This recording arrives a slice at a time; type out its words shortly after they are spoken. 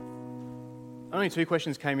Only two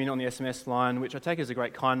questions came in on the SMS line, which I take as a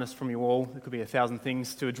great kindness from you all. There could be 1,000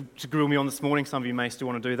 things to grill me on this morning. Some of you may still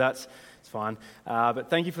want to do that. It's fine. But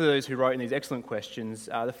thank you for those who wrote in these excellent questions.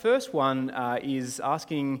 The first one is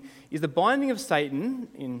asking, is the binding of Satan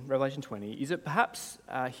in Revelation 20, is it perhaps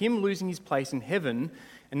him losing his place in heaven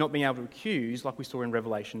and not being able to accuse like we saw in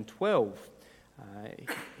Revelation 12?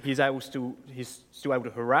 He's still able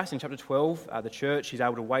to harass in chapter 12 the church. He's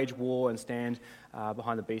able to wage war and stand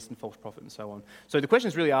behind the beast and false prophet and so on. So the question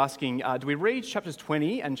is really asking, do we read chapters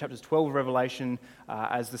 20 and chapters 12 of Revelation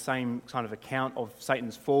as the same kind of account of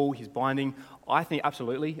Satan's fall, his binding? I think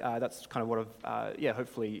absolutely. That's kind of what I've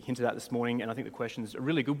hopefully hinted at this morning, and I think the question is a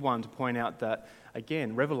really good one to point out that,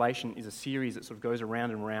 again, Revelation is a series that sort of goes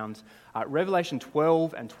around and around. Revelation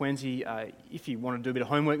 12 and 20, if you want to do a bit of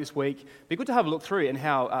homework this week, it'd be good to have a look through and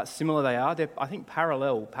how similar they are. They're, I think,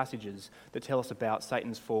 parallel passages that tell us about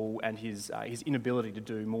Satan's fall and his inability to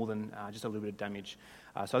do more than just a little bit of damage.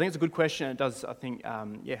 So I think it's a good question. It does, I think,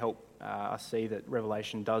 help us see that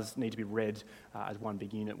Revelation does need to be read as one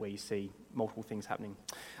big unit where you see multiple things happening.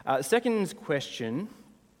 The second question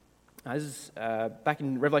is back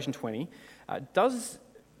in Revelation 20. I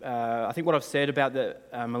think what I've said about the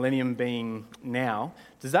millennium being now,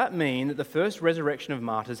 does that mean that the first resurrection of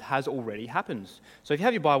martyrs has already happened? So if you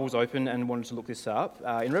have your Bibles open and wanted to look this up,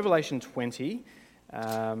 in Revelation 20,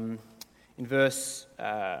 in verse,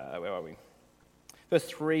 where are we? Verse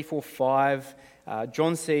 3, 4, 5,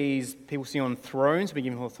 John sees people sitting on thrones being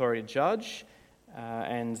given authority to judge,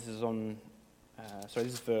 and this is this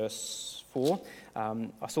is verse 4.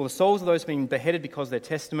 I saw the souls of those being beheaded because of their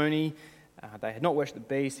testimony. They had not worshipped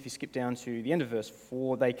the beast. If you skip down to the end of verse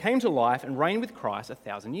 4, they came to life and reigned with Christ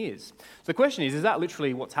 1,000 years. So the question is that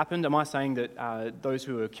literally what's happened? Am I saying that those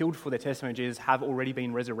who were killed for their testimony of Jesus have already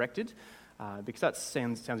been resurrected? Because that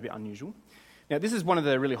sounds a bit unusual. Now, this is one of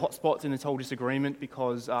the really hot spots in this whole disagreement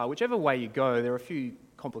because whichever way you go, there are a few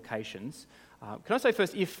complications. Can I say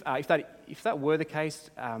first, if that were the case,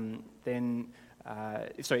 if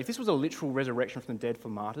this was a literal resurrection from the dead for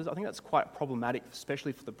martyrs, I think that's quite problematic,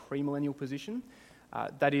 especially for the premillennial position.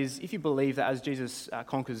 That is, if you believe that as Jesus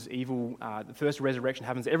conquers evil, the first resurrection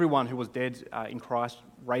happens, everyone who was dead in Christ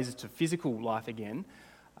raises to physical life again,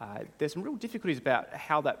 there's some real difficulties about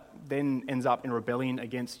how that then ends up in rebellion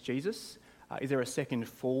against Jesus. Is there a second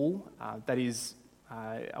fall? That is,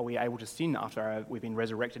 are we able to sin after we've been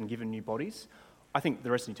resurrected and given new bodies? I think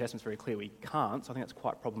the rest of the New Testament is very clear we can't, so I think that's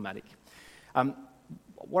quite problematic.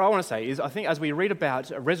 What I want to say is I think as we read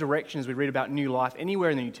about resurrection, as we read about new life anywhere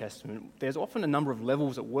in the New Testament, there's often a number of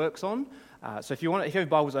levels it works on. So if you have your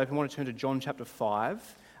Bibles open, I want to turn to John chapter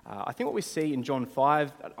 5. I think what we see in John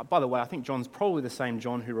 5, by the way, I think John's probably the same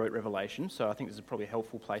John who wrote Revelation, so I think this is probably a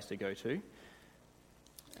helpful place to go to.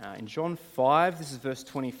 In John 5, this is verse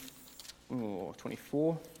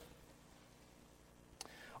 24.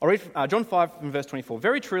 I'll read John 5 from verse 24.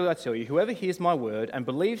 Very truly I tell you, whoever hears my word and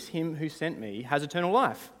believes him who sent me has eternal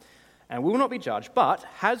life and will not be judged, but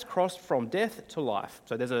has crossed from death to life.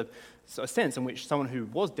 So there's a sense in which someone who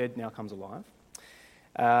was dead now comes alive.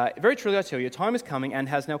 Very truly I tell you, a time is coming and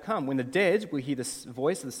has now come when the dead will hear the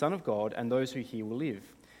voice of the Son of God, and those who hear will live.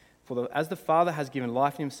 For as the Father has given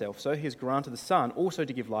life in himself, so he has granted the Son also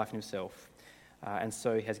to give life in himself. And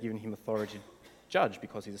so he has given him authority to judge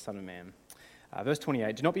because he's the Son of Man. Verse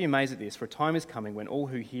 28, do not be amazed at this, for a time is coming when all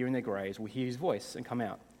who hear in their graves will hear his voice and come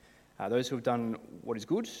out. Those who have done what is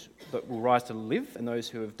good will rise to live, and those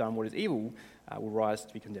who have done what is evil will rise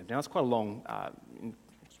to be condemned. Now, it's quite a long,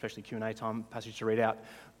 especially Q&A time, passage to read out.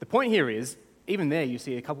 The point here is, even there you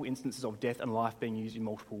see a couple instances of death and life being used in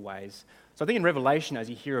multiple ways. So I think in Revelation, as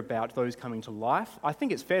you hear about those coming to life, I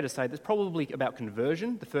think it's fair to say that's probably about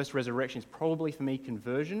conversion. The first resurrection is probably, for me,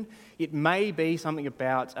 conversion. It may be something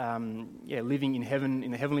about living in heaven,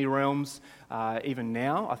 in the heavenly realms, even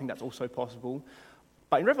now. I think that's also possible.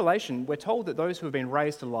 But in Revelation, we're told that those who have been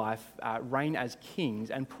raised to life reign as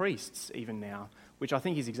kings and priests even now, which I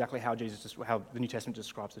think is exactly how the New Testament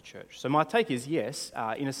describes the church. So my take is yes,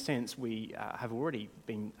 in a sense, we have already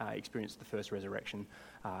been experienced the first resurrection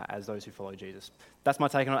as those who follow Jesus. That's my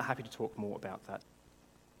take, and I'm happy to talk more about that.